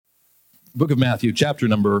Book of Matthew, chapter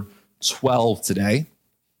number 12 today.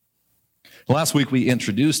 Last week we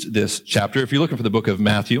introduced this chapter. If you're looking for the book of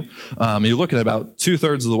Matthew, you're looking at about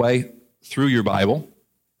 2/3 of the way through your Bible.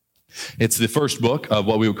 It's the first book of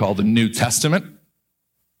what we would call the New Testament.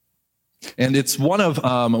 And it's one of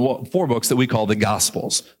 4 books that we call the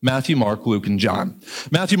Gospels: Matthew, Mark, Luke, and John.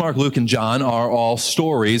 Matthew, Mark, Luke, and John are all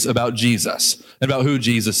stories about Jesus and about who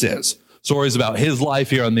Jesus is. Stories about his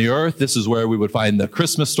life here on the earth. This is where we would find the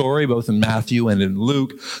Christmas story, both in Matthew and in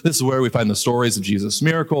Luke. This is where we find the stories of Jesus'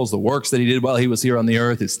 miracles, the works that he did while he was here on the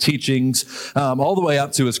earth, his teachings, all the way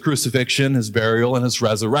up to his crucifixion, his burial, and his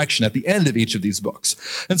resurrection at the end of each of these books.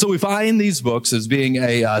 And so we find these books as being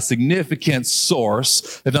a significant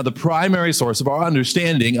source, if not the primary source, of our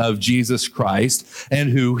understanding of Jesus Christ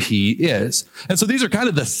and who he is. And so these are kind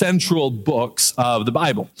of the central books of the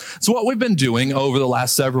Bible. So what we've been doing over the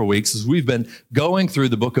last several weeks is we've been going through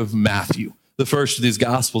the book of Matthew, the first of these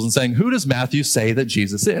Gospels, and saying, who does Matthew say that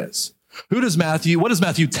Jesus is? What does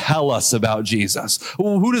Matthew tell us about Jesus?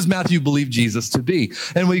 Who does Matthew believe Jesus to be?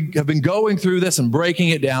 And we have been going through this and breaking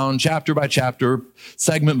it down chapter by chapter,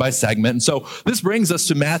 segment by segment. And so this brings us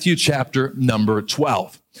to Matthew chapter number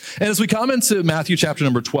 12. And as we come into Matthew chapter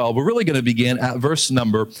number 12, we're really going to begin at verse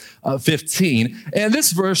number 15. And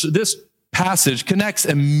this passage connects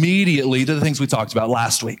immediately to the things we talked about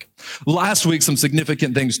last week. Last week, some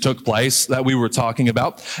significant things took place that we were talking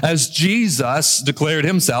about. As Jesus declared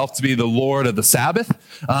himself to be the Lord of the Sabbath,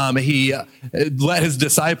 he let his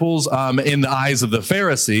disciples, in the eyes of the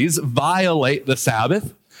Pharisees, violate the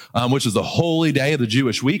Sabbath, which is the holy day of the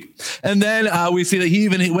Jewish week. And then we see that he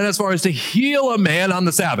even went as far as to heal a man on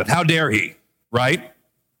the Sabbath. How dare he, right?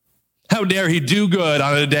 How dare he do good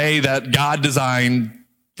on a day that God designed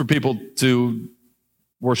for people to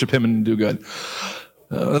worship him and do good.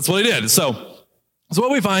 That's what he did. So what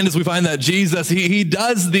we find that Jesus, he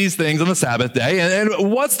does these things on the Sabbath day. And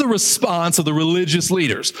what's the response of the religious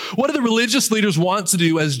leaders? What do the religious leaders want to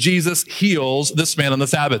do as Jesus heals this man on the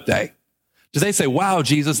Sabbath day? Do they say, wow,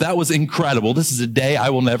 Jesus, that was incredible. This is a day I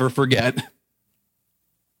will never forget.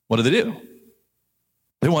 What do they do?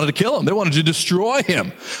 They wanted to kill him. They wanted to destroy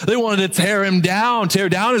him. They wanted to tear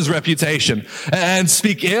down his reputation and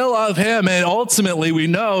speak ill of him. And ultimately, we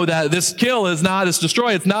know that this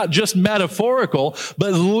destroy. It's not just metaphorical,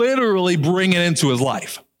 but literally bring it into his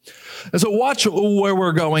life. And so watch where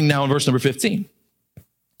we're going now in verse number 15.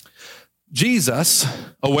 Jesus,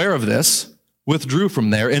 aware of this, withdrew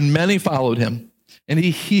from there, and many followed him, and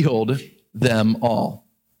he healed them all,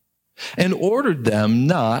 and ordered them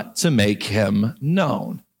not to make him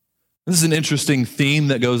known. This is an interesting theme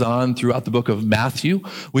that goes on throughout the book of Matthew.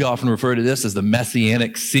 We often refer to this as the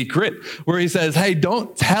messianic secret, where he says, hey,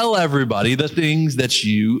 don't tell everybody the things that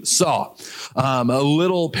you saw. A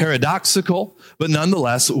little paradoxical, but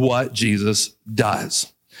nonetheless what Jesus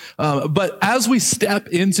does. But as we step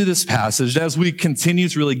into this passage, as we continue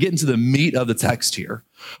to really get into the meat of the text here,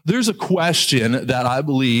 there's a question that I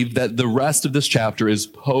believe that the rest of this chapter is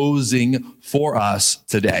posing for us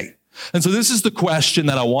today. And so this is the question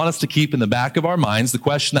that I want us to keep in the back of our minds, the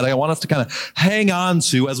question that I want us to kind of hang on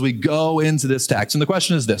to as we go into this text. And the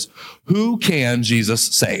question is this: who can Jesus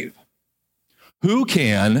save? Who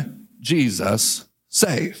can Jesus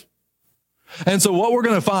save? And so what we're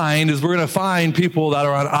going to find is we're going to find people that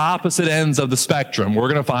are on opposite ends of the spectrum. We're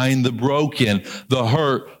going to find the broken, the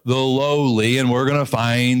hurt, the lowly, and we're going to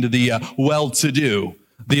find the well-to-do,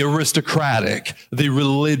 the aristocratic, the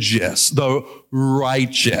religious, the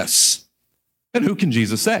righteous. And who can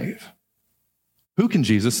Jesus save? Who can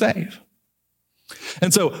Jesus save?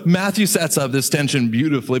 And so Matthew sets up this tension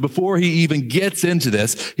beautifully. Before he even gets into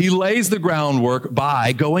this, he lays the groundwork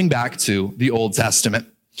by going back to the Old Testament.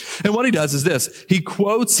 And what he does is this. He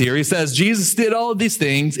quotes here. He says, Jesus did all of these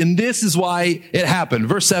things, and this is why it happened.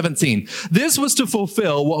 Verse 17. This was to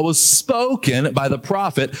fulfill what was spoken by the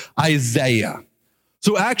prophet Isaiah.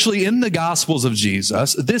 So actually, in the Gospels of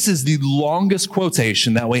Jesus, this is the longest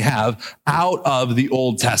quotation that we have out of the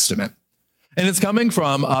Old Testament. And it's coming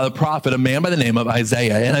from the prophet, a man by the name of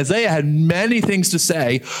Isaiah. And Isaiah had many things to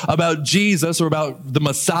say about Jesus, or about the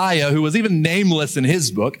Messiah, who was even nameless in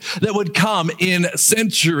his book, that would come in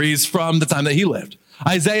centuries from the time that he lived.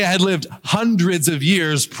 Isaiah had lived hundreds of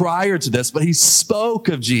years prior to this, but he spoke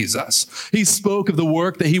of Jesus. He spoke of the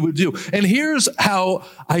work that he would do. And here's how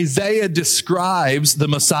Isaiah describes the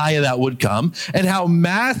Messiah that would come, and how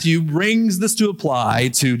Matthew brings this to apply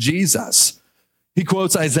to Jesus. He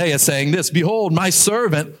quotes Isaiah saying this: behold, my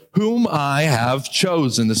servant whom I have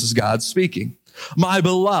chosen. This is God speaking. My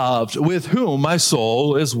beloved, with whom my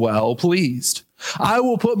soul is well pleased. I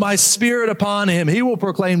will put my spirit upon him. He will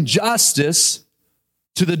proclaim justice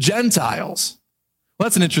to the Gentiles. Well,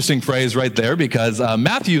 that's an interesting phrase right there because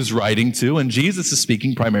Matthew's writing to, and Jesus is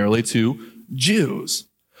speaking primarily to Jews.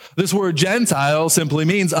 This word Gentile simply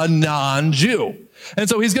means a non-Jew. And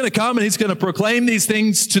so he's going to come and he's going to proclaim these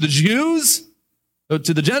things to the Jews, to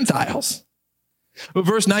the Gentiles. But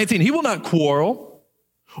verse 19, he will not quarrel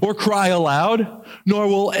or cry aloud, nor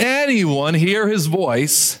will anyone hear his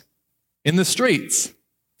voice in the streets.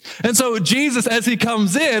 And so Jesus, as he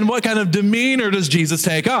comes in, what kind of demeanor does Jesus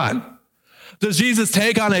take on? Does Jesus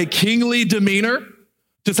take on a kingly demeanor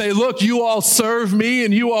to say, look, you all serve me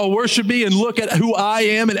and you all worship me and look at who I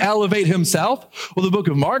am and elevate himself? Well, the book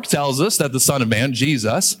of Mark tells us that the Son of Man,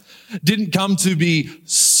 Jesus, didn't come to be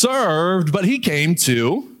served, but he came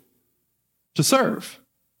to serve.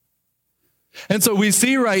 And so we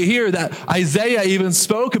see right here that Isaiah even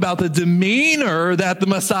spoke about the demeanor that the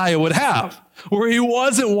Messiah would have, where he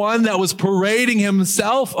wasn't one that was parading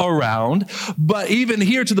himself around, but even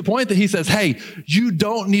here to the point that he says, hey, you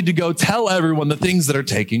don't need to go tell everyone the things that are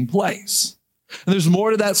taking place. And there's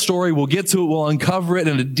more to that story. We'll get to it. We'll uncover it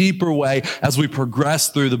in a deeper way as we progress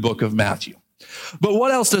through the book of Matthew. But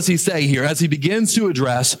what else does he say here as he begins to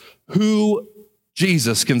address who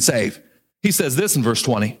Jesus can save? He says this in verse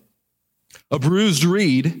 20. A bruised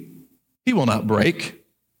reed he will not break.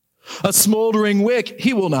 A smoldering wick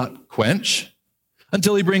he will not quench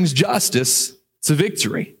until he brings justice to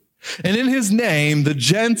victory. And in his name, the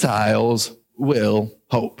Gentiles will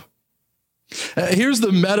hope. Here's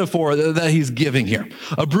the metaphor that he's giving here.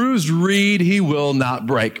 A bruised reed he will not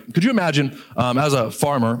break. Could you imagine, as a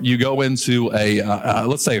farmer, you go into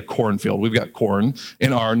let's say a cornfield. We've got corn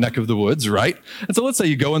in our neck of the woods, right? And so let's say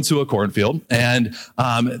you go into a cornfield, and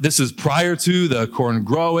this is prior to the corn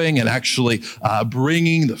growing and actually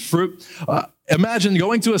bringing the fruit. Imagine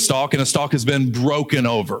going to a stalk, and a stalk has been broken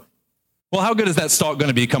over. Well, how good is that stalk going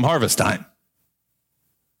to be come harvest time?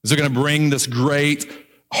 Is it going to bring this great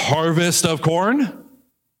harvest of corn?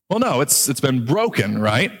 Well, no, it's been broken,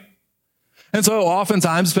 right? And so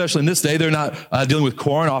oftentimes, especially in this day, they're not dealing with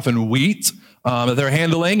corn, often wheat that they're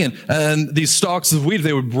handling. And these stalks of wheat,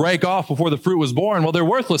 they would break off before the fruit was born. Well, they're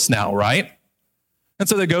worthless now, right? And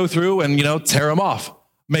so they go through and, tear them off.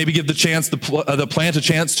 Maybe give the plant a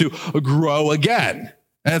chance to grow again.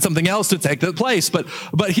 And something else to take that place. But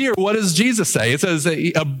here, what does Jesus say? It says,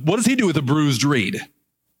 what does he do with a bruised reed?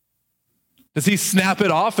 Does he snap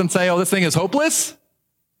it off and say, oh, this thing is hopeless?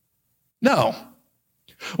 No.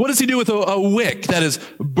 What does he do with a wick that is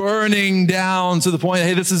burning down to the point,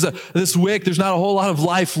 hey, this wick, there's not a whole lot of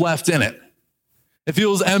life left in it. It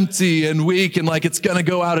feels empty and weak and like it's going to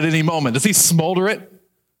go out at any moment. Does he smolder it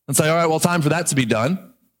and say, all right, well, time for that to be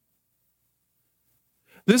done?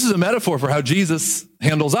 This is a metaphor for how Jesus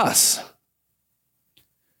handles us.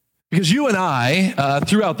 Because you and I,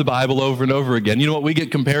 throughout the Bible over and over again, you know what we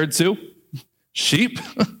get compared to? Sheep,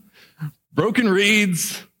 broken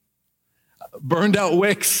reeds, burned out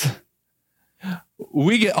wicks.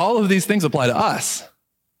 We get all of these things apply to us.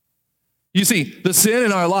 You see, the sin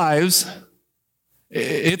in our lives,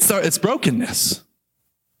 it's brokenness.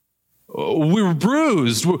 We were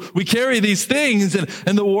bruised. We carry these things,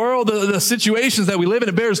 and the world, the situations that we live in,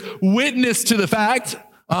 it bears witness to the fact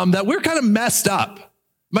that we're kind of messed up.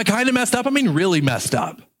 Am I kind of messed up? I mean, really messed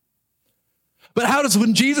up. But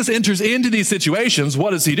when Jesus enters into these situations,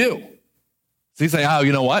 what does he do? Does he say, oh,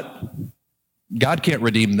 you know what? God can't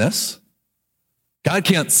redeem this. God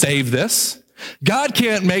can't save this. God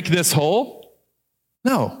can't make this whole.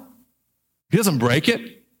 No. He doesn't break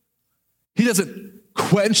it. He doesn't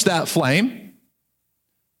quench that flame.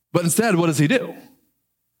 But instead, what does he do?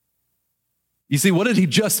 You see, what did he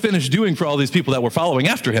just finish doing for all these people that were following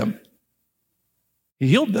after him? He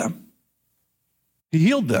healed them. He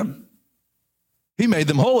healed them. He made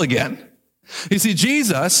them whole again. You see,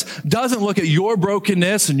 Jesus doesn't look at your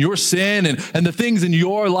brokenness and your sin and the things in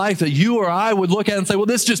your life that you or I would look at and say, well,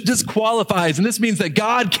 this just disqualifies, and this means that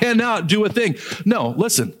God cannot do a thing. No,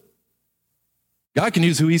 listen. God can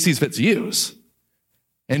use who he sees fit to use.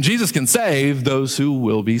 And Jesus can save those who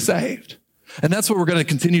will be saved. And that's what we're going to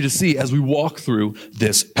continue to see as we walk through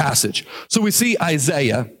this passage. So we see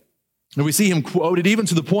Isaiah, and we see him quoted even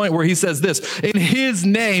to the point where he says this, in his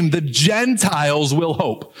name, the Gentiles will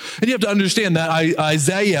hope. And you have to understand that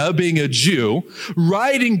Isaiah, being a Jew,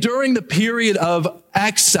 writing during the period of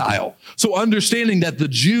exile. So understanding that the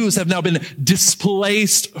Jews have now been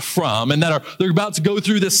displaced from, and that they're about to go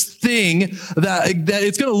through this thing that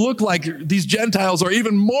it's going to look like these Gentiles are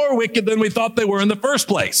even more wicked than we thought they were in the first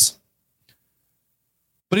place.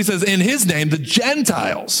 But he says, in his name, the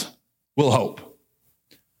Gentiles will hope.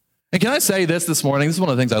 And can I say this morning? This is one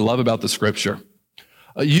of the things I love about the scripture.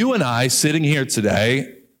 You and I sitting here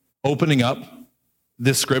today, opening up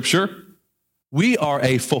this scripture, we are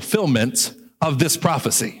a fulfillment of this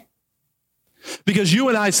prophecy. Because you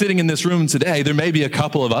and I sitting in this room today, there may be a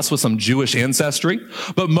couple of us with some Jewish ancestry,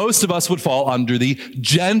 but most of us would fall under the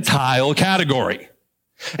Gentile category.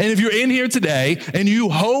 And if you're in here today and you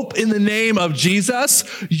hope in the name of Jesus,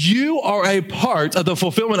 you are a part of the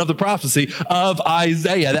fulfillment of the prophecy of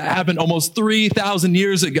Isaiah that happened almost 3,000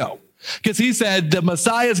 years ago. Because he said the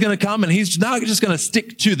Messiah is going to come and he's not just going to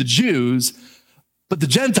stick to the Jews, but the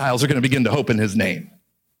Gentiles are going to begin to hope in his name.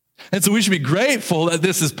 And so we should be grateful that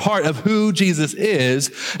this is part of who Jesus is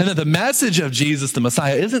and that the message of Jesus, the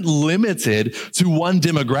Messiah, isn't limited to one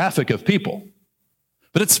demographic of people,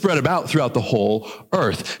 but it's spread about throughout the whole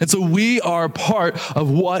earth. And so we are part of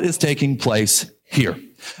what is taking place here.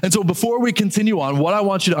 And so before we continue on, what I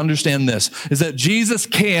want you to understand this is that Jesus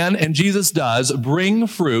can and Jesus does bring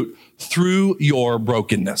fruit through your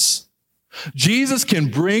brokenness. Jesus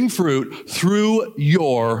can bring fruit through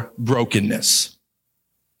your brokenness.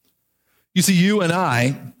 You see, you and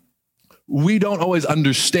I, we don't always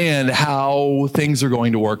understand how things are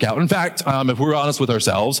going to work out. In fact, if we're honest with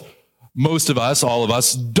ourselves, most of us, all of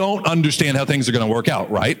us, don't understand how things are going to work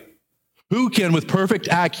out, right? Who can, with perfect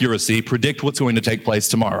accuracy, predict what's going to take place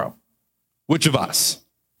tomorrow? Which of us?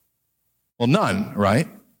 Well, none, right?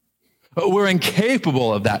 We're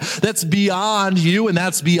incapable of that. That's beyond you and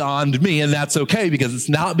that's beyond me, and that's okay because it's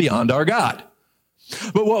not beyond our God.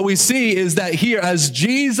 But what we see is that here, as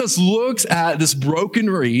Jesus looks at this broken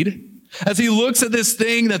reed, as he looks at this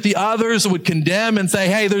thing that the others would condemn and say,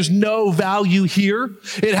 hey, there's no value here.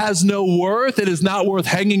 It has no worth. It is not worth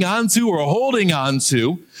hanging on to or holding on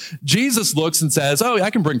to. Jesus looks and says, oh, I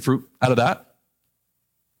can bring fruit out of that.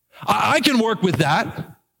 I can work with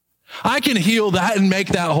that. I can heal that and make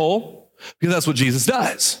that whole, because that's what Jesus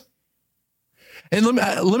does. And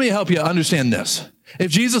let me help you understand this.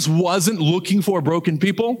 If Jesus wasn't looking for broken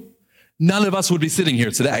people, none of us would be sitting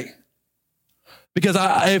here today. Because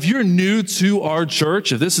if you're new to our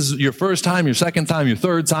church, if this is your first time, your second time, your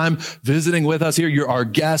third time visiting with us here, you're our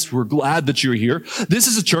guest, we're glad that you're here. This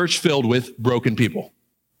is a church filled with broken people.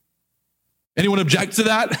 Anyone object to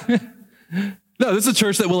that? No, this is a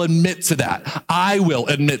church that will admit to that. I will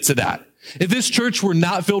admit to that. If this church were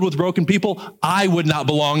not filled with broken people, I would not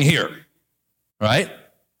belong here. Right?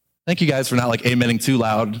 Thank you guys for not amening too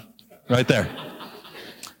loud right there.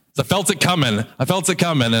 So I felt it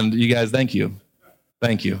coming, and you guys, thank you.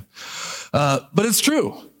 Thank you. But it's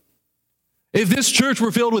true. If this church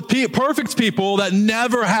were filled with perfect people that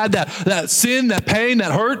never had that sin, that pain,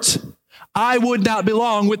 that hurt, I would not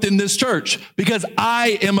belong within this church because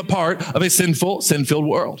I am a part of a sin-filled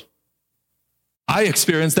world. I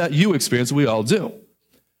experience that, you experience it, we all do.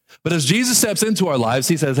 But as Jesus steps into our lives,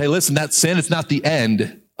 he says, hey, listen, that sin, it's not the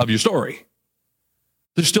end of your story.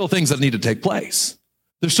 There's still things that need to take place.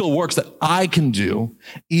 There's still works that I can do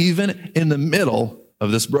even in the middle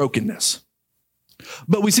of this brokenness.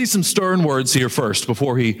 But we see some stern words here first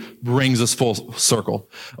before he brings us full circle.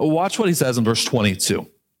 Watch what he says in verse 22.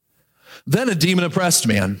 Then a demon-oppressed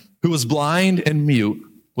man who was blind and mute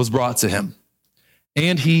was brought to him,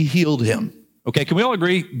 and he healed him. Okay, can we all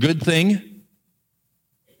agree? Good thing?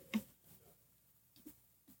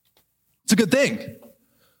 It's a good thing.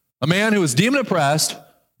 A man who is demon-oppressed,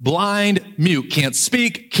 blind, mute, can't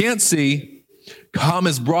speak, can't see,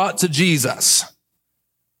 is brought to Jesus.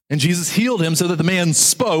 And Jesus healed him so that the man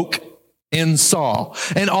spoke and saw.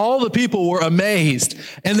 And all the people were amazed.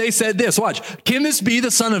 And they said this, watch, can this be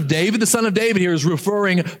the son of David? The son of David here is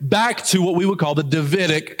referring back to what we would call the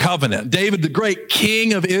Davidic covenant. David, the great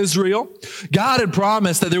king of Israel. God had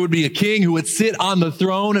promised that there would be a king who would sit on the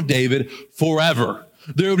throne of David forever.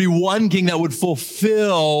 There would be one king that would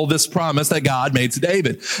fulfill this promise that God made to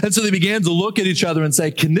David. And so they began to look at each other and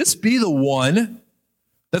say, can this be the one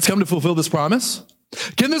that's come to fulfill this promise?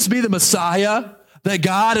 Can this be the Messiah that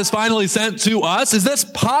God has finally sent to us? Is this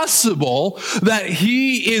possible that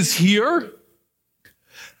he is here?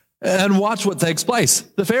 And watch what takes place.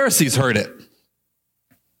 The Pharisees heard it.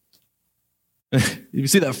 You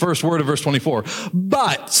see that first word of verse 24.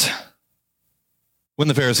 But when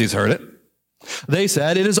the Pharisees heard it, they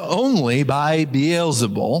said, it is only by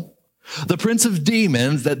Beelzebul, the prince of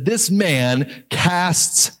demons, that this man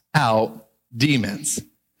casts out demons.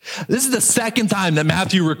 This is the second time that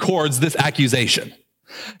Matthew records this accusation.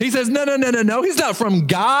 He says, no, he's not from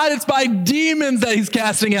God. It's by demons that he's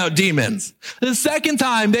casting out demons. The second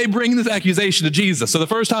time they bring this accusation to Jesus. So the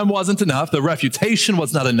first time wasn't enough. The refutation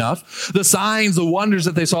was not enough. The signs, the wonders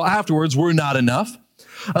that they saw afterwards were not enough.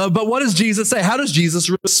 But what does Jesus say? How does Jesus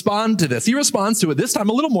respond to this? He responds to it this time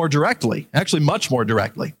a little more directly, actually much more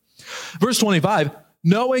directly. Verse 25,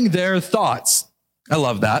 knowing their thoughts. I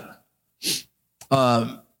love that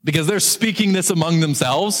because they're speaking this among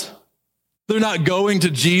themselves. They're not going to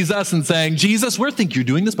Jesus and saying, Jesus, we think you're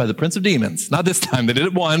doing this by the prince of demons. Not this time. They did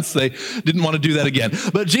it once. They didn't want to do that again.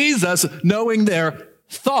 But Jesus, knowing their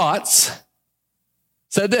thoughts,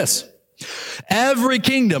 said this: every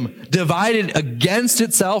kingdom divided against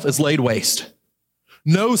itself is laid waste.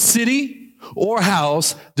 No city or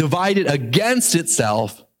house divided against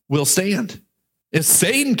itself will stand. If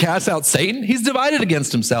Satan casts out Satan, he's divided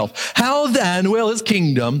against himself. How then will his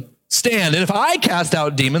kingdom stand? And if I cast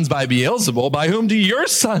out demons by Beelzebul, by whom do your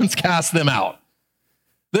sons cast them out?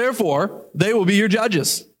 Therefore, they will be your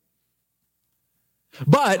judges.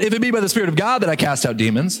 But if it be by the Spirit of God that I cast out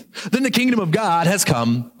demons, then the kingdom of God has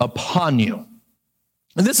come upon you.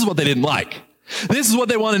 And this is what they didn't like. This is what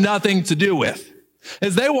they wanted nothing to do with.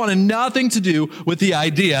 Is they wanted nothing to do with the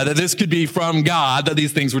idea that this could be from God, that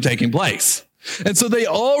these things were taking place. And so they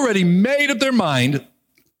already made up their mind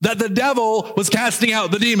that the devil was casting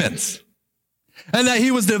out the demons and that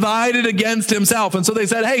he was divided against himself. And so they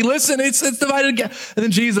said, hey, listen, it's divided again. And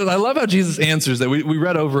then Jesus, I love how Jesus answers that. We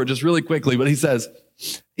read over it just really quickly, but he says,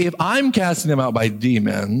 if I'm casting them out by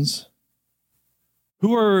demons,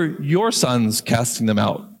 who are your sons casting them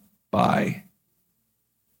out by?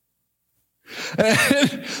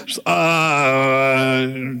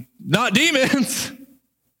 Not demons.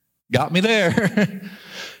 Got me there.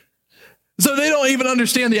 So they don't even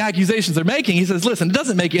understand the accusations they're making. He says, listen, it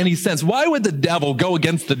doesn't make any sense. Why would the devil go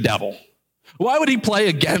against the devil? Why would he play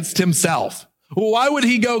against himself? Why would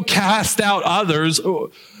he go cast out others?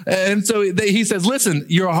 And so he says, listen,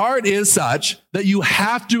 your heart is such that you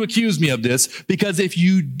have to accuse me of this, because if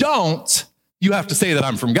you don't, you have to say that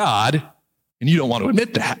I'm from God, and you don't want to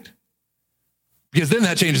admit that. Because then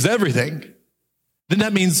that changes everything. Then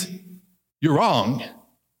that means you're wrong,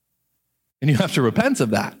 and you have to repent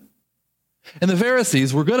of that. And the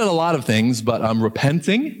Pharisees were good at a lot of things, but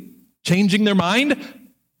repenting, changing their mind,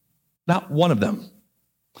 not one of them.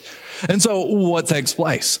 And so what takes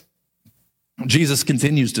place? Jesus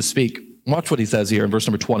continues to speak. Watch what he says here in verse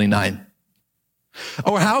number 29.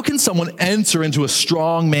 Or how can someone enter into a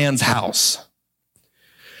strong man's house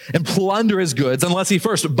and plunder his goods unless he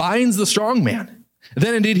first binds the strong man?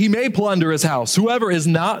 Then indeed he may plunder his house. Whoever is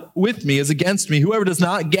not with me is against me. Whoever does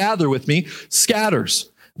not gather with me scatters.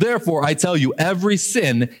 Therefore, I tell you, every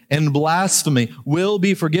sin and blasphemy will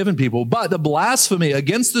be forgiven people, but the blasphemy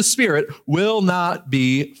against the Spirit will not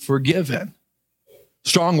be forgiven.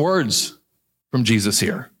 Strong words from Jesus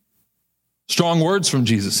here. Strong words from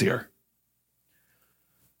Jesus here.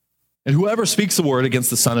 And whoever speaks a word against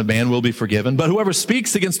the Son of Man will be forgiven, but whoever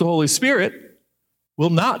speaks against the Holy Spirit will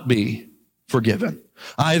not be forgiven,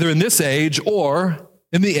 either in this age or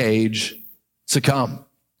in the age to come.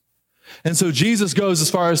 And so Jesus goes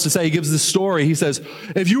as far as to say, he gives this story. He says,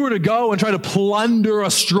 if you were to go and try to plunder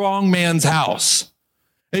a strong man's house,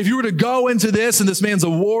 if you were to go into this and this man's a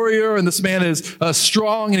warrior and this man is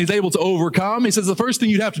strong and he's able to overcome, he says the first thing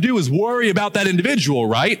you'd have to do is worry about that individual,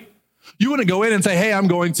 right? You wouldn't go in and say, hey, I'm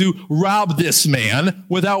going to rob this man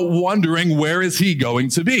without wondering where is he going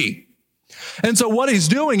to be. And so what he's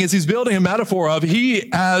doing is he's building a metaphor of he,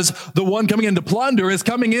 as the one coming in to plunder, is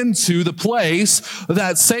coming into the place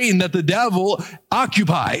that Satan, that the devil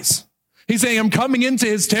occupies. He's saying, I'm coming into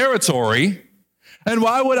his territory, and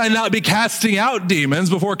why would I not be casting out demons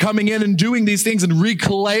before coming in and doing these things and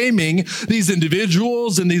reclaiming these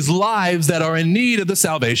individuals and these lives that are in need of the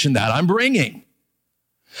salvation that I'm bringing?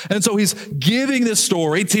 And so he's giving this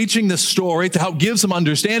story, teaching this story to help give some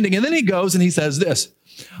understanding. And then he goes and he says this.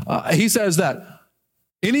 He says that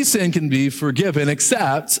any sin can be forgiven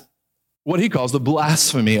except what he calls the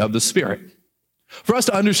blasphemy of the Spirit. For us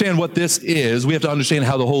to understand what this is, we have to understand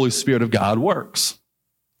how the Holy Spirit of God works.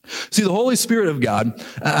 See, the Holy Spirit of God,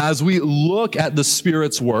 as we look at the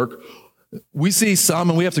Spirit's work, we see some,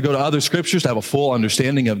 and we have to go to other scriptures to have a full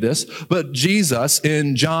understanding of this, but Jesus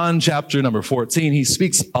in John chapter number 14, he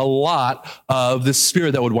speaks a lot of the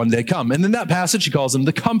Spirit that would one day come. And in that passage, he calls him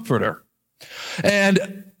the Comforter.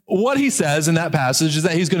 And what he says in that passage is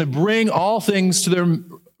that he's going to bring all things to their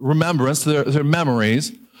remembrance, to their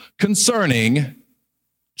memories concerning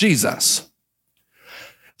Jesus.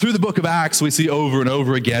 Through the book of Acts, we see over and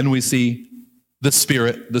over again, we see the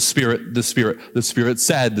Spirit, the Spirit, the Spirit. The Spirit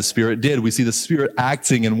said, the Spirit did. We see the Spirit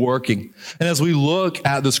acting and working. And as we look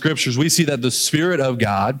at the scriptures, we see that the Spirit of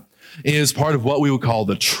God is part of what we would call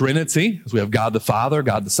the Trinity. We have God the Father,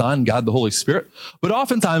 God the Son, God the Holy Spirit. But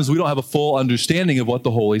oftentimes we don't have a full understanding of what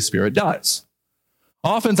the Holy Spirit does.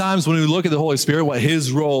 Oftentimes when we look at the Holy Spirit, what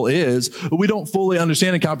his role is, we don't fully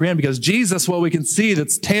understand and comprehend because Jesus, what we can see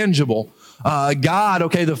that's tangible. God,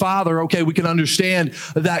 okay, the Father, okay, we can understand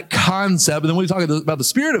that concept. But then when we talk about the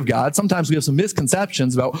Spirit of God, sometimes we have some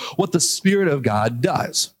misconceptions about what the Spirit of God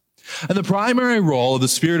does. And the primary role of the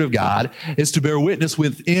Spirit of God is to bear witness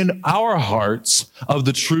within our hearts of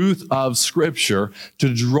the truth of Scripture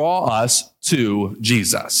to draw us to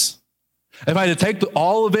Jesus. If I had to take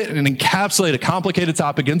all of it and encapsulate a complicated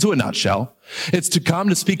topic into a nutshell, it's to come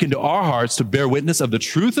to speak into our hearts to bear witness of the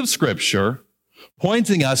truth of Scripture,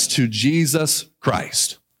 pointing us to Jesus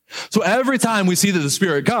Christ. So every time we see that the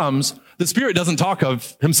Spirit comes, the Spirit doesn't talk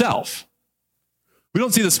of himself. We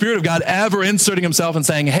don't see the Spirit of God ever inserting himself and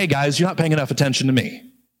saying, hey guys, you're not paying enough attention to me.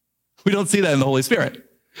 We don't see that in the Holy Spirit.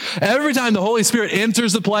 Every time the Holy Spirit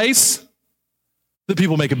enters the place, the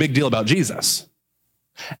people make a big deal about Jesus.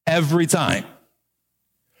 Every time.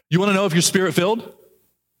 You want to know if you're Spirit-filled?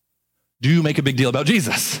 Do you make a big deal about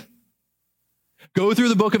Jesus? Go through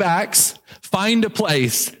the book of Acts, find a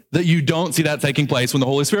place that you don't see that taking place. When the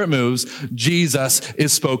Holy Spirit moves, Jesus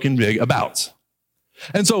is spoken big about.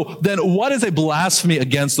 And so then what is a blasphemy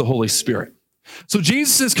against the Holy Spirit? So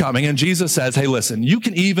Jesus is coming and Jesus says, hey, listen, you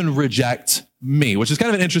can even reject me, which is kind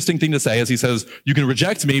of an interesting thing to say as he says, you can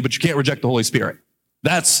reject me, but you can't reject the Holy Spirit.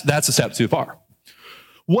 That's a step too far.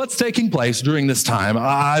 What's taking place during this time,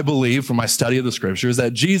 I believe from my study of the scriptures,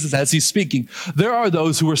 that Jesus, as he's speaking, there are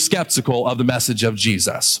those who are skeptical of the message of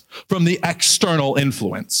Jesus from the external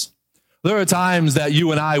influence. There are times that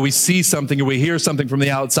you and I, we see something or we hear something from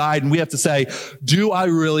the outside and we have to say, do I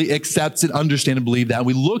really accept it, understand and believe that?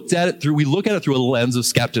 We look at it through a lens of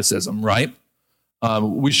skepticism, right?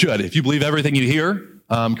 We should. If you believe everything you hear,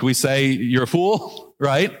 can we say you're a fool,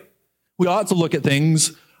 right? We ought to look at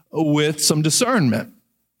things with some discernment.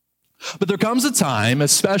 But there comes a time,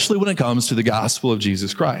 especially when it comes to the gospel of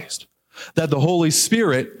Jesus Christ, that the Holy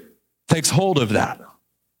Spirit takes hold of that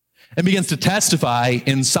and begins to testify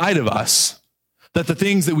inside of us that the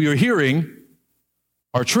things that we are hearing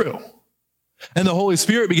are true. And the Holy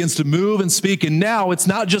Spirit begins to move and speak. And now it's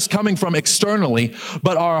not just coming from externally,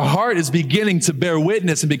 but our heart is beginning to bear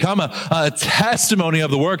witness and become a testimony of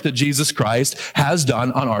the work that Jesus Christ has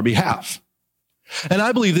done on our behalf. And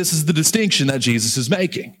I believe this is the distinction that Jesus is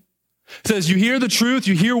making. It says you hear the truth,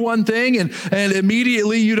 you hear one thing, and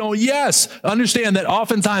immediately you don't. Yes, understand that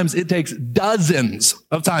oftentimes it takes dozens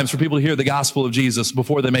of times for people to hear the gospel of Jesus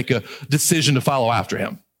before they make a decision to follow after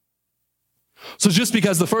him. So just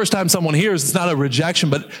because the first time someone hears, it's not a rejection,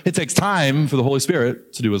 but it takes time for the Holy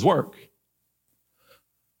Spirit to do his work.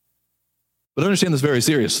 But understand this very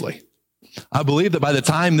seriously. I believe that by the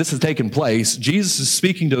time this has taken place, Jesus is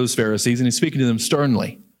speaking to those Pharisees, and he's speaking to them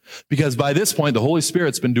sternly. Because by this point, the Holy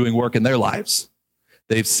Spirit's been doing work in their lives.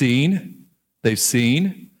 They've seen,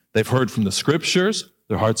 they've heard from the scriptures,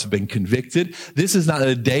 their hearts have been convicted. This is not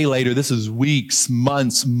a day later, this is weeks,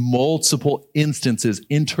 months, multiple instances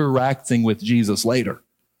interacting with Jesus later.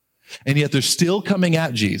 And yet they're still coming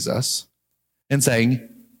at Jesus and saying,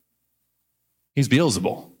 he's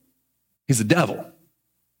Beelzebul, he's the devil.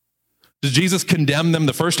 Does Jesus condemn them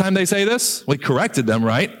the first time they say this? Well, he corrected them,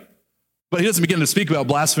 right? But he doesn't begin to speak about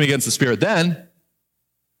blasphemy against the Spirit then,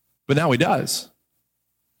 but now he does.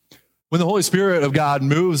 When the Holy Spirit of God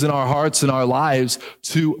moves in our hearts and our lives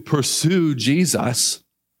to pursue Jesus,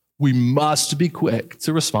 we must be quick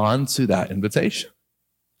to respond to that invitation.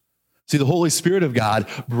 See, the Holy Spirit of God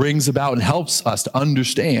brings about and helps us to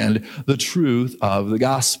understand the truth of the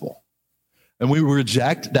gospel. And we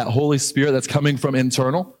reject that Holy Spirit that's coming from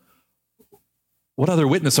internal. What other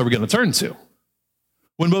witness are we going to turn to?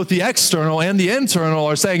 When both the external and the internal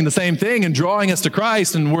are saying the same thing and drawing us to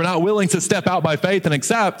Christ, and we're not willing to step out by faith and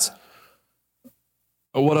accept,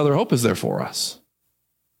 what other hope is there for us?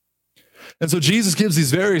 And so Jesus gives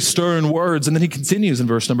these very stern words, and then he continues in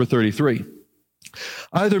verse number 33.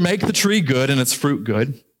 Either make the tree good and its fruit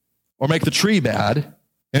good, or make the tree bad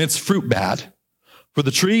and its fruit bad, for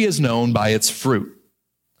the tree is known by its fruit.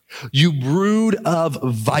 You brood of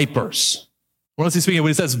vipers. What is he speaking of when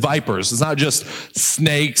he says vipers? It's not just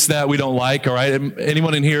snakes that we don't like, all right?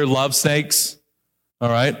 Anyone in here love snakes? All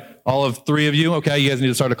right? All of three of you? Okay, you guys need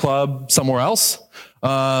to start a club somewhere else.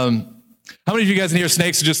 How many of you guys in here,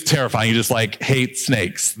 snakes are just terrifying? You just like hate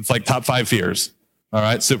snakes. It's like top 5 fears. All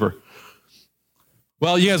right, super.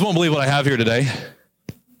 Well, you guys won't believe what I have here today.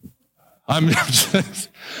 I'm just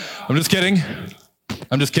kidding.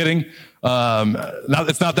 I'm just kidding.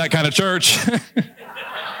 It's not that kind of church.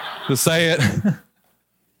 To say it.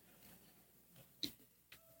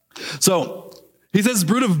 So he says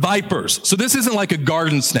brood of vipers. So this isn't like a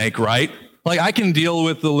garden snake, right? Like, I can deal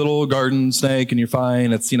with the little garden snake and you're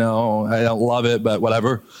fine. It's, I don't love it, but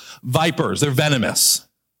whatever. Vipers, they're venomous.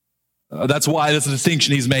 That's why that's a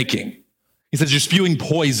distinction he's making. He says, you're spewing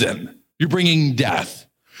poison. You're bringing death.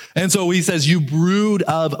 And so he says, you brood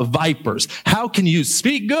of vipers. How can you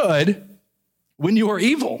speak good when you are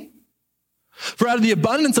evil? For out of the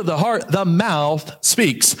abundance of the heart, the mouth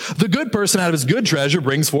speaks. The good person out of his good treasure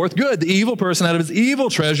brings forth good. The evil person out of his evil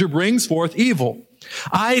treasure brings forth evil.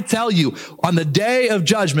 I tell you, on the day of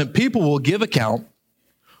judgment, people will give account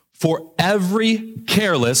for every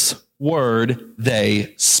careless word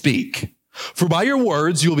they speak. For by your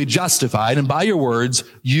words you will be justified, and by your words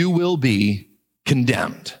you will be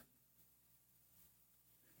condemned.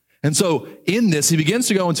 And so in this, he begins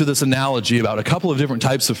to go into this analogy about a couple of different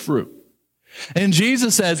types of fruit. And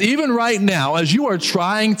Jesus says, even right now, as you are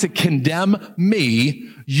trying to condemn me,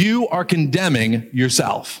 you are condemning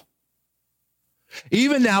yourself.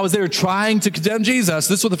 Even now, as they're trying to condemn Jesus,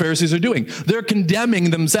 this is what the Pharisees are doing. They're condemning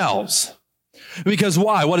themselves. Because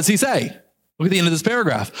why? What does he say? Look at the end of this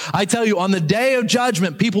paragraph. I tell you, on the day of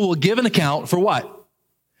judgment, people will give an account for what?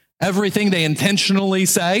 Everything they intentionally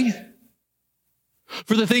say?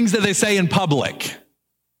 For the things that they say in public.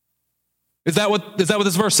 Is that what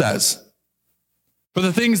this verse says? For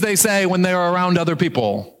the things they say when they are around other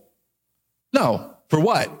people? No. For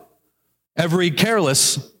what? Every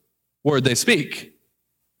careless word they speak.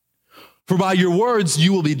 For by your words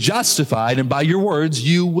you will be justified, and by your words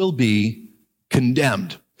you will be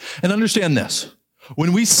condemned. And understand this.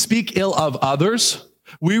 When we speak ill of others,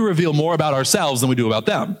 we reveal more about ourselves than we do about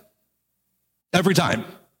them. Every time.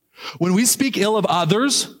 When we speak ill of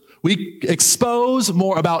others, we expose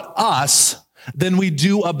more about us than we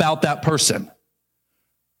do about that person.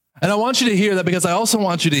 And I want you to hear that, because I also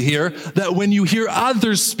want you to hear that when you hear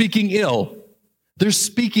others speaking ill, they're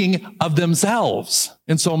speaking of themselves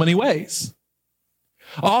in so many ways.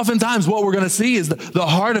 Oftentimes what we're going to see is the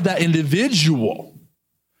heart of that individual.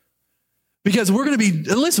 Because we're going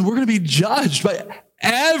to be judged by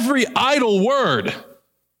every idle word. I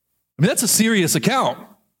mean, that's a serious account.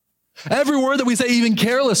 Every word that we say, even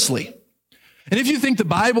carelessly. And if you think the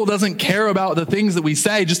Bible doesn't care about the things that we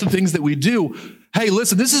say, just the things that we do, hey,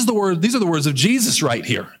 listen, these are the words of Jesus right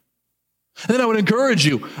here. And then I would encourage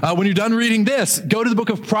you, when you're done reading this, go to the book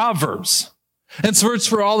of Proverbs and search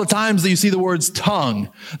for all the times that you see the words tongue,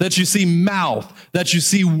 that you see mouth, that you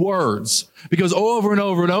see words. Because over and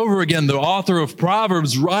over and over again, the author of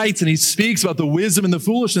Proverbs writes and he speaks about the wisdom and the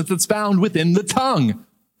foolishness that's found within the tongue.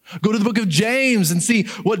 Go to the book of James and see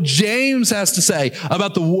what James has to say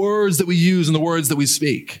about the words that we use and the words that we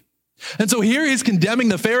speak. And so here he's condemning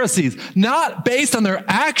the Pharisees, not based on their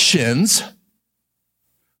actions,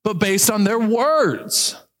 but based on their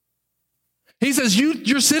words. He says,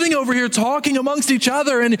 you're sitting over here talking amongst each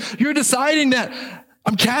other and you're deciding that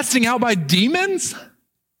I'm casting out by demons?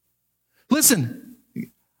 Listen,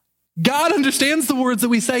 God understands the words that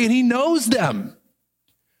we say and he knows them.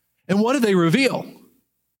 And what do they reveal?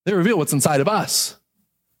 They reveal what's inside of us.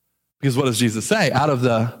 Because what does Jesus say? Out of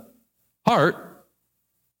the heart,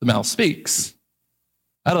 the mouth speaks.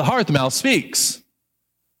 Out of the heart, the mouth speaks.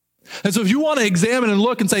 And so if you want to examine and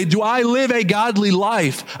look and say, do I live a godly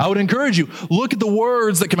life? I would encourage you, look at the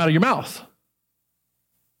words that come out of your mouth.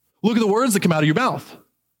 Look at the words that come out of your mouth.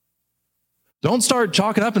 Don't start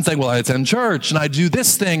chalking up and saying, well, I attend church and I do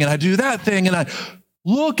this thing and I do that thing. And I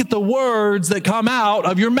look at the words that come out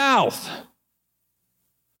of your mouth.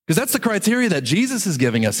 Because that's the criteria that Jesus is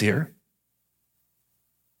giving us here.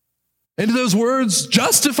 And do those words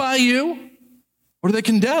justify you or do they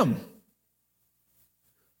condemn?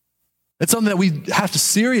 It's something that we have to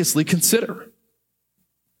seriously consider.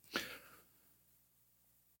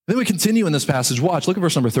 Then we continue in this passage. Watch, look at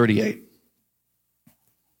verse number 38.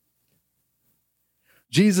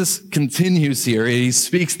 Jesus continues here. He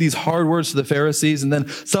speaks these hard words to the Pharisees, and then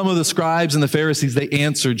some of the scribes and the Pharisees, they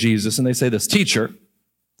answer Jesus, and they say this, "Teacher,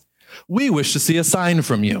 we wish to see a sign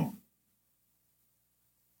from you."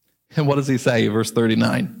 And what does he say? Verse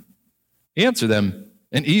 39. Answer them,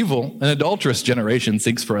 "An evil and adulterous generation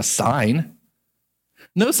seeks for a sign.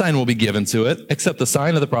 No sign will be given to it except the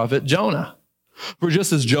sign of the prophet Jonah. For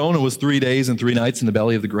just as Jonah was 3 days and 3 nights in the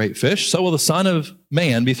belly of the great fish, so will the Son of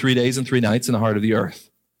Man be 3 days and 3 nights in the heart of the earth.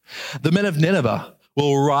 The men of Nineveh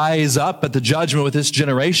will rise up at the judgment with this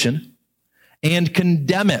generation and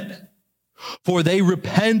condemn it. For they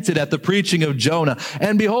repented at the preaching of Jonah.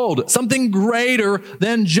 And behold, something greater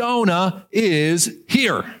than Jonah is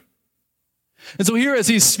here." And so here as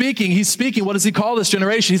he's speaking, what does he call this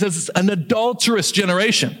generation? He says it's an adulterous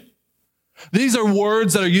generation. These are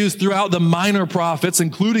words that are used throughout the minor prophets,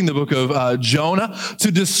 including the book of Jonah,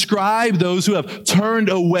 to describe those who have turned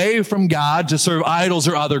away from God to serve idols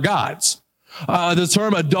or other gods. The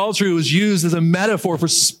term adultery was used as a metaphor for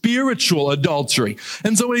spiritual adultery.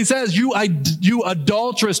 And so when he says, you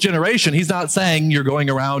adulterous generation, he's not saying you're going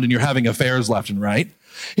around and you're having affairs left and right.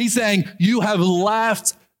 He's saying you have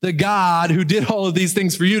left the God who did all of these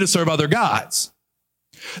things for you to serve other gods.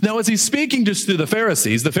 Now, as he's speaking just to the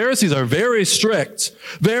Pharisees are very strict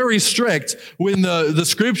when the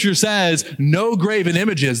scripture says no graven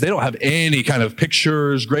images. They don't have any kind of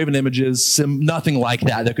pictures, graven images, nothing like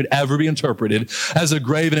that could ever be interpreted as a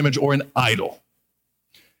graven image or an idol.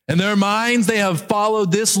 In their minds, they have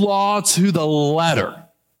followed this law to the letter.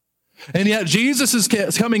 And yet Jesus is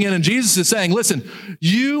coming in and Jesus is saying, listen,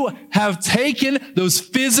 you have taken those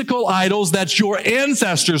physical idols that your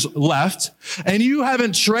ancestors left, and you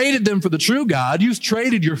haven't traded them for the true God. You've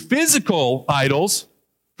traded your physical idols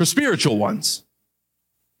for spiritual ones.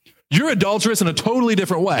 You're adulterous in a totally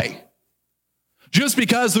different way. Just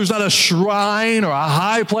because there's not a shrine or a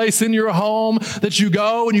high place in your home that you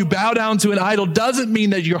go and you bow down to an idol doesn't mean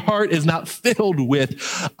that your heart is not filled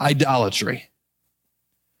with idolatry.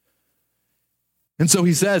 And so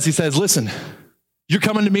he says, listen, you're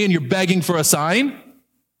coming to me and you're begging for a sign.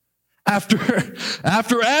 After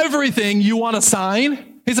everything, you want a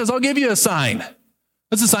sign? He says, I'll give you a sign.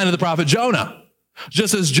 That's the sign of the prophet Jonah.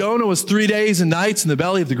 Just as Jonah was 3 days and nights in the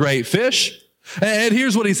belly of the great fish. And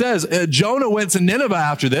here's what he says. Jonah went to Nineveh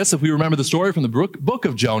after this, if we remember the story from the book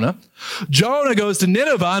of Jonah. Jonah goes to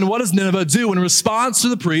Nineveh, and what does Nineveh do in response to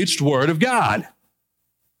the preached word of God?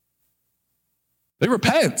 They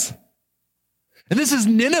repent. And this is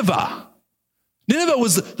Nineveh. Nineveh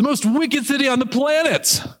was the most wicked city on the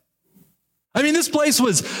planet. I mean, this place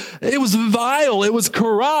was vile, it was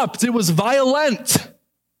corrupt, it was violent.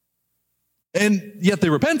 And yet they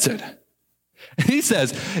repented. And he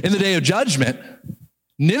says, in the day of judgment,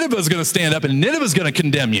 Nineveh is going to stand up and Nineveh is going to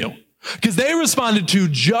condemn you. Because they responded to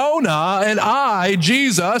Jonah, and I,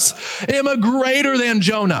 Jesus, am a greater than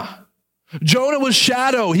Jonah. Jonah was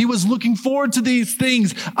shadow. He was looking forward to these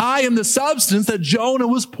things. I am the substance that Jonah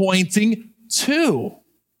was pointing to.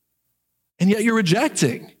 And yet you're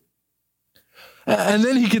rejecting. And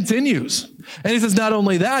then he continues. And he says, not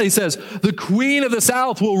only that, he says, the queen of the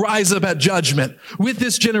south will rise up at judgment with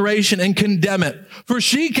this generation and condemn it. For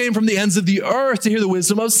she came from the ends of the earth to hear the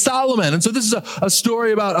wisdom of Solomon. And so this is a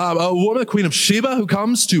story about a woman, the queen of Sheba, who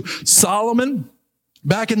comes to Solomon.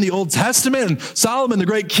 Back in the Old Testament, and Solomon, the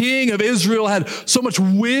great king of Israel, had so much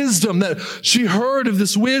wisdom that she heard of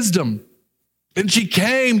this wisdom. And she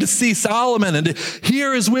came to see Solomon and to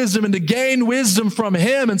hear his wisdom and to gain wisdom from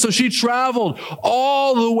him. And so she traveled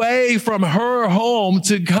all the way from her home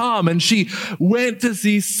to come, and she went to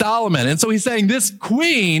see Solomon. And so he's saying, this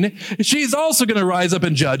queen, she's also going to rise up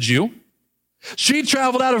and judge you. She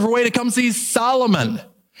traveled out of her way to come see Solomon.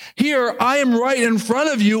 Here, I am right in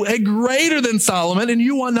front of you, a greater than Solomon, and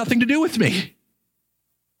you want nothing to do with me.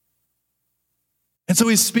 And so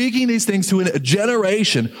he's speaking these things to a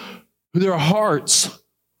generation who their hearts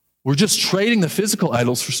were just trading the physical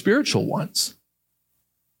idols for spiritual ones.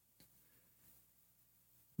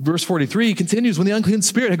 Verse 43, he continues, when the unclean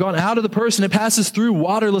spirit had gone out of the person, it passes through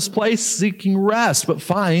waterless place seeking rest, but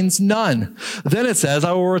finds none. Then it says,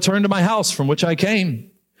 I will return to my house from which I came.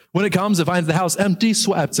 When it comes, it finds the house empty,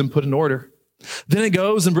 swept, and put in order. Then it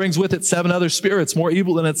goes and brings with it 7 other spirits more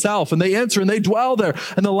evil than itself, and they enter and they dwell there.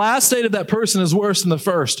 And the last state of that person is worse than the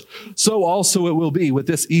first. So also it will be with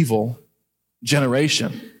this evil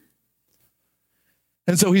generation.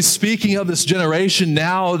 And so he's speaking of this generation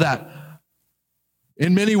now that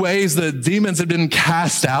in many ways the demons have been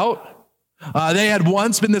cast out. They had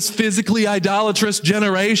once been this physically idolatrous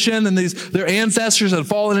generation, and their ancestors had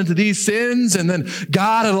fallen into these sins, and then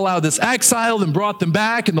God had allowed this exile and brought them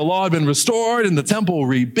back, and the law had been restored, and the temple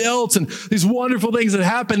rebuilt, and these wonderful things had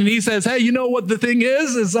happened. And he says, hey, you know what the thing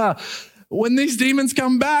is when these demons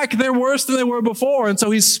come back, they're worse than they were before. And so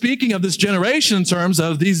he's speaking of this generation in terms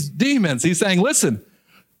of these demons. He's saying, listen,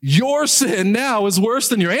 your sin now is worse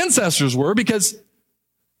than your ancestors were, because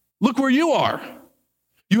look where you are.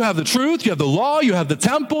 You have the truth, you have the law, you have the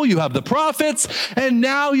temple, you have the prophets, and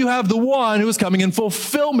now you have the one who is coming in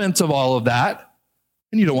fulfillment of all of that,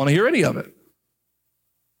 and you don't want to hear any of it.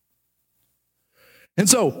 And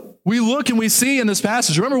so we look and we see in this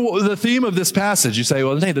passage, remember what the theme of this passage? You say,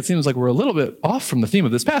 well, Nate, that seems like we're a little bit off from the theme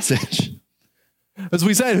of this passage. As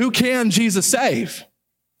we said, who can Jesus save?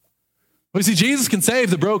 We see Jesus can save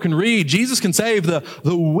the broken reed. Jesus can save the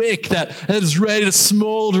wick that is ready to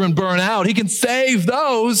smolder and burn out. He can save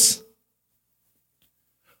those.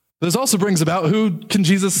 This also brings about, who can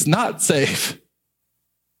Jesus not save?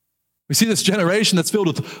 We see this generation that's filled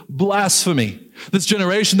with blasphemy. This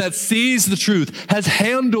generation that sees the truth, has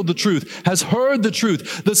handled the truth, has heard the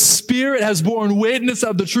truth. The Spirit has borne witness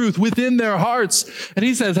of the truth within their hearts. And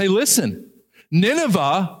he says, hey, listen,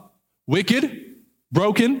 Nineveh, wicked,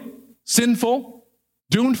 broken, sinful,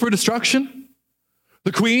 doomed for destruction.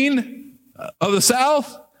 The queen of the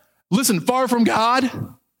south, listen, far from God,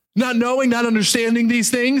 not knowing, not understanding these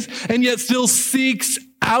things, and yet still seeks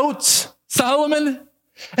out Solomon.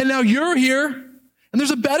 And now you're here, and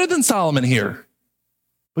there's a better than Solomon here,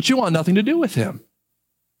 but you want nothing to do with him.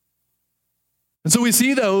 And so we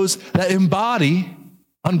see those that embody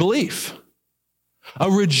unbelief,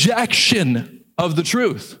 a rejection of the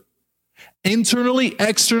truth. Internally,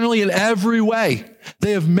 externally, in every way,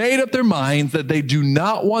 they have made up their minds that they do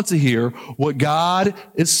not want to hear what God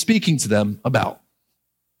is speaking to them about.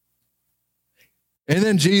 And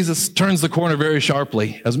then Jesus turns the corner very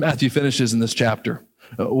sharply as Matthew finishes in this chapter.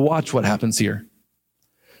 Watch what happens here.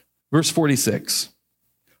 Verse 46.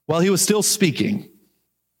 While he was still speaking,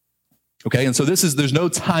 okay, and so there's no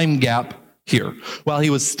time gap here. While he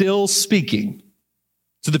was still speaking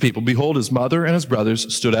to the people, behold, his mother and his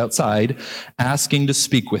brothers stood outside asking to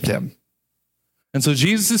speak with him. And so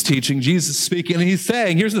Jesus is teaching, Jesus is speaking, and he's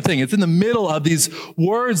saying, here's the thing, it's in the middle of these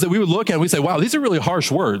words that we would look at and we say, wow, these are really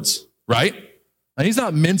harsh words, right? And he's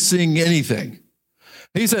not mincing anything.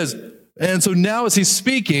 He says, and so now as he's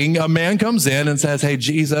speaking, a man comes in and says, hey,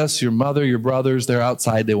 Jesus, your mother, your brothers, they're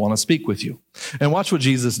outside. They want to speak with you. And watch what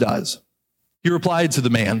Jesus does. He replied to the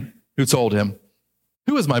man who told him,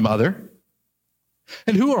 who is my mother?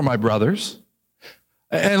 And who are my brothers?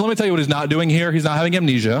 And let me tell you what he's not doing here. He's not having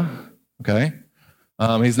amnesia, okay?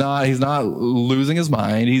 He's not losing his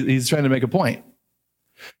mind. He's trying to make a point.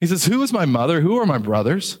 He says, who is my mother? Who are my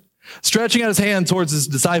brothers? Stretching out his hand towards his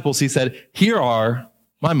disciples, he said, here are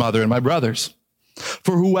my mother and my brothers.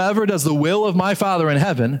 For whoever does the will of my Father in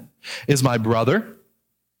heaven is my brother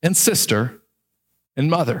and sister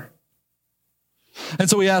and mother. And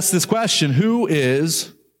so we ask this question, who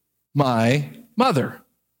is my mother?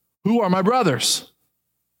 Who are my brothers?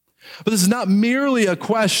 But this is not merely a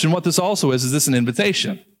question. What this also is this an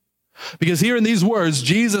invitation? Because here in these words,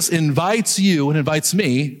 Jesus invites you and invites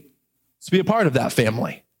me to be a part of that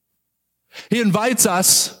family. He invites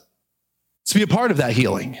us to be a part of that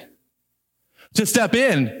healing, to step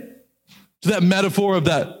in to that metaphor of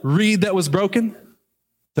that reed that was broken,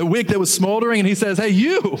 the wick that was smoldering, and he says, hey,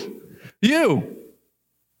 you're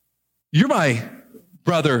my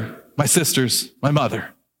brother, my sisters, my mother.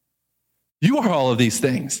 You are all of these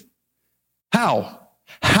things. How?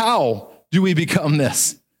 How do we become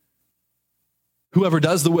this? Whoever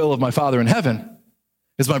does the will of my Father in heaven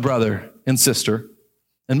is my brother and sister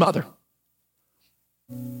and mother.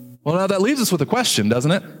 Well, now that leaves us with a question,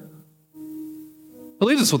 doesn't it? It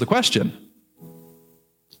leaves us with a question.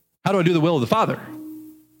 How do I do the will of the Father?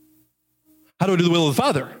 How do I do the will of the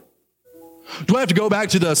Father? Do I have to go back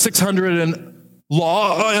to the 600 and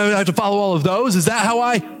law? I have to follow all of those? Is that how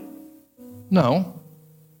I? No,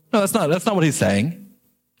 that's not what he's saying.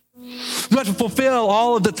 Do I have to fulfill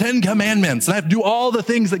all of the 10 commandments? And I have to do all the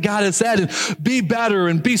things that God has said and be better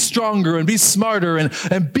and be stronger and be smarter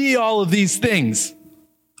and be all of these things?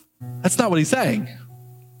 That's not what he's saying.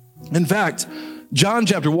 In fact, John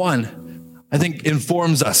chapter 1, I think,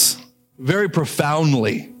 informs us very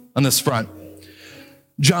profoundly on this front.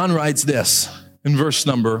 John writes this in verse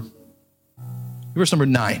number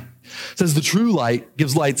 9. It says, the true light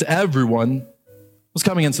gives light to everyone who's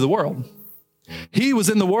coming into the world. He was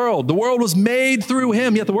in the world. The world was made through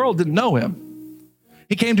him, yet the world didn't know him.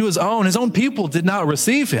 He came to his own people did not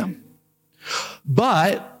receive him.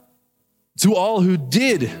 But to all who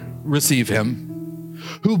did receive him,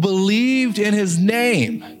 who believed in his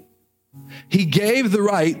name, he gave the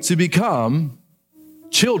right to become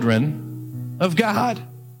children of God.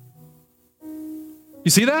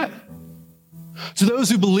 You see that? To those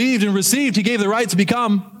who believed and received, he gave the right to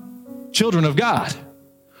become children of God.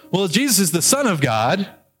 Well, if Jesus is the Son of God,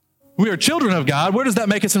 we are children of God. Where does that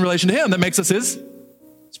make us in relation to him? That makes us his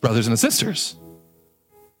brothers and his sisters.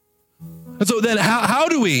 And so then how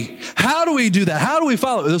do we do that? How do we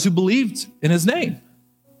follow those who believed in his name?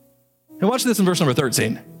 And watch this in verse number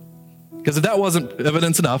 13. Because if that wasn't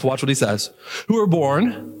evidence enough, watch what he says. Who are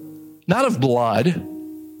born not of blood,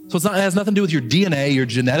 so it has nothing to do with your DNA, your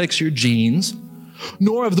genetics, your genes,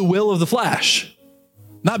 nor of the will of the flesh.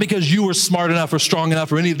 Not because you were smart enough or strong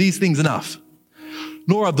enough or any of these things enough,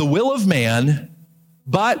 nor of the will of man,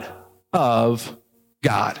 but of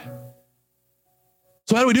God.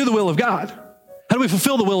 So how do we do the will of God? How do we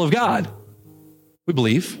fulfill the will of God? We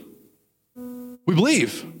believe. We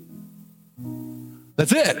believe.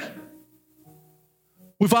 That's it.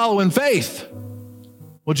 We follow in faith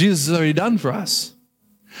what Jesus has already done for us.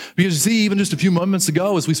 Because you see, even just a few moments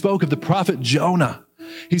ago, as we spoke of the prophet Jonah,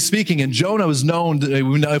 he's speaking, and Jonah was known,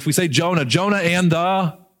 if we say Jonah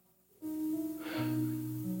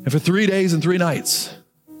and for 3 days and 3 nights,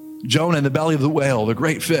 Jonah in the belly of the whale, the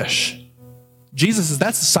great fish. Jesus says,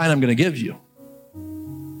 that's the sign I'm going to give you.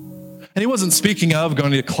 And he wasn't speaking of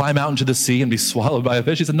going to climb out into the sea and be swallowed by a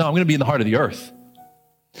fish. He said, no, I'm going to be in the heart of the earth.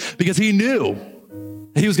 Because he knew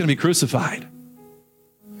that he was going to be crucified.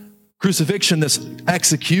 Crucifixion, this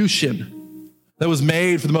execution that was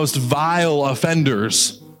made for the most vile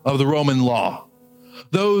offenders of the Roman law.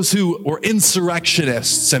 Those who were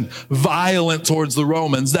insurrectionists and violent towards the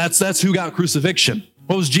Romans, that's who got crucifixion.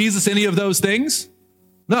 Well, was Jesus any of those things?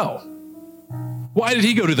 No. Why did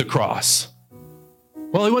he go to the cross?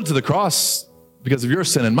 Well, he went to the cross because of your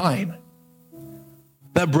sin and mine.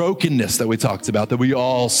 That brokenness that we talked about, that we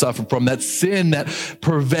all suffer from, that sin that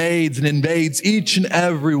pervades and invades each and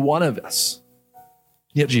every one of us.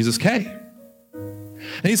 Yet Jesus came.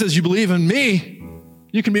 And he says, you believe in me,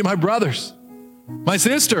 you can be my brothers, my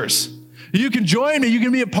sisters. You can join me, you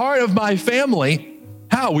can be a part of my family.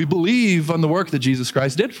 How? We believe on the work that Jesus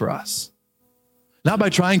Christ did for us. Not by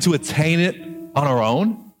trying to attain it on our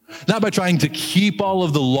own, not by trying to keep all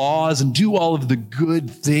of the laws and do all of the good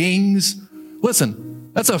things.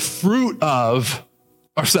 Listen, that's a fruit of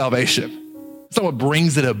our salvation. It's not what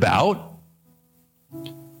brings it about.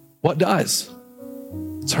 What does?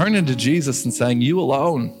 Turning to Jesus and saying, you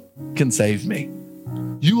alone can save me.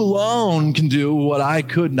 You alone can do what I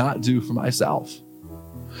could not do for myself.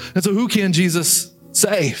 And so who can Jesus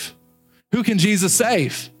save? Who can Jesus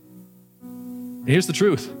save? And here's the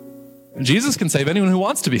truth. Jesus can save anyone who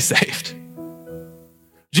wants to be saved.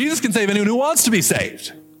 Jesus can save anyone who wants to be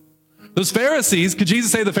saved. Those Pharisees, could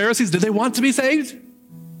Jesus save the Pharisees? Did they want to be saved?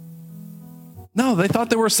 No, they thought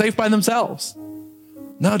they were safe by themselves.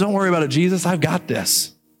 No, don't worry about it, Jesus. I've got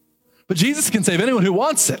this. But Jesus can save anyone who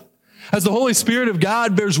wants it. As the Holy Spirit of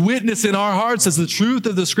God bears witness in our hearts, as the truth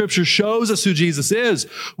of the Scripture shows us who Jesus is,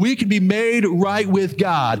 we can be made right with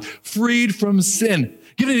God, freed from sin,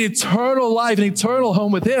 given an eternal life, an eternal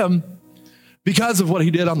home with Him because of what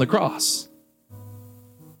He did on the cross.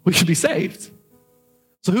 We can be saved.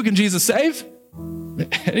 So who can Jesus save?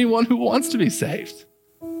 Anyone who wants to be saved.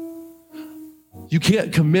 You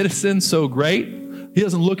can't commit a sin so great. He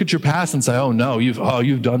doesn't look at your past and say, oh no,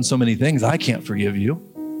 you've done so many things, I can't forgive you.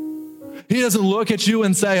 He doesn't look at you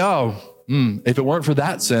and say, if it weren't for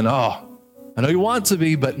that sin, I know you want to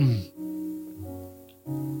be, but He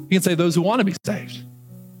can save those who want to be saved.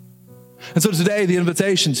 And so today, the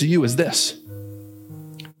invitation to you is this.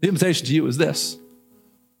 The invitation to you is this.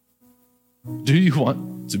 Do you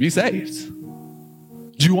want to be saved?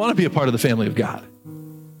 Do you want to be a part of the family of God?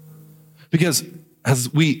 Because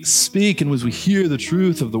as we speak and as we hear the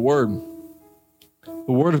truth of the Word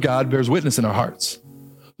of God bears witness in our hearts.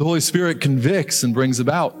 The Holy Spirit convicts and brings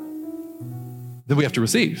about that we have to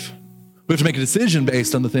receive. We have to make a decision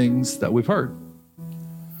based on the things that we've heard.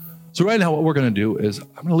 So right now what we're going to do is I'm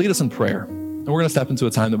going to lead us in prayer. And we're going to step into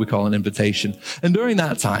a time that we call an invitation. And during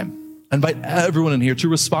that time, I invite everyone in here to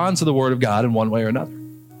respond to the Word of God in one way or another.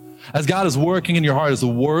 As God is working in your heart, as the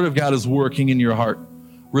Word of God is working in your heart,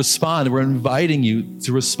 respond. We're inviting you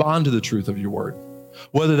to respond to the truth of your Word.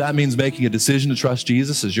 Whether that means making a decision to trust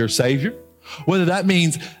Jesus as your Savior, whether that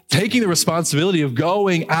means taking the responsibility of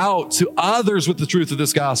going out to others with the truth of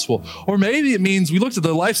this gospel, or maybe it means we looked at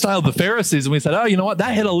the lifestyle of the Pharisees and we said, you know what,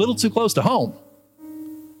 that hit a little too close to home.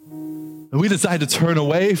 And we decided to turn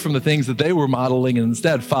away from the things that they were modeling and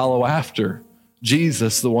instead follow after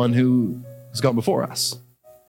Jesus, the one who has gone before us.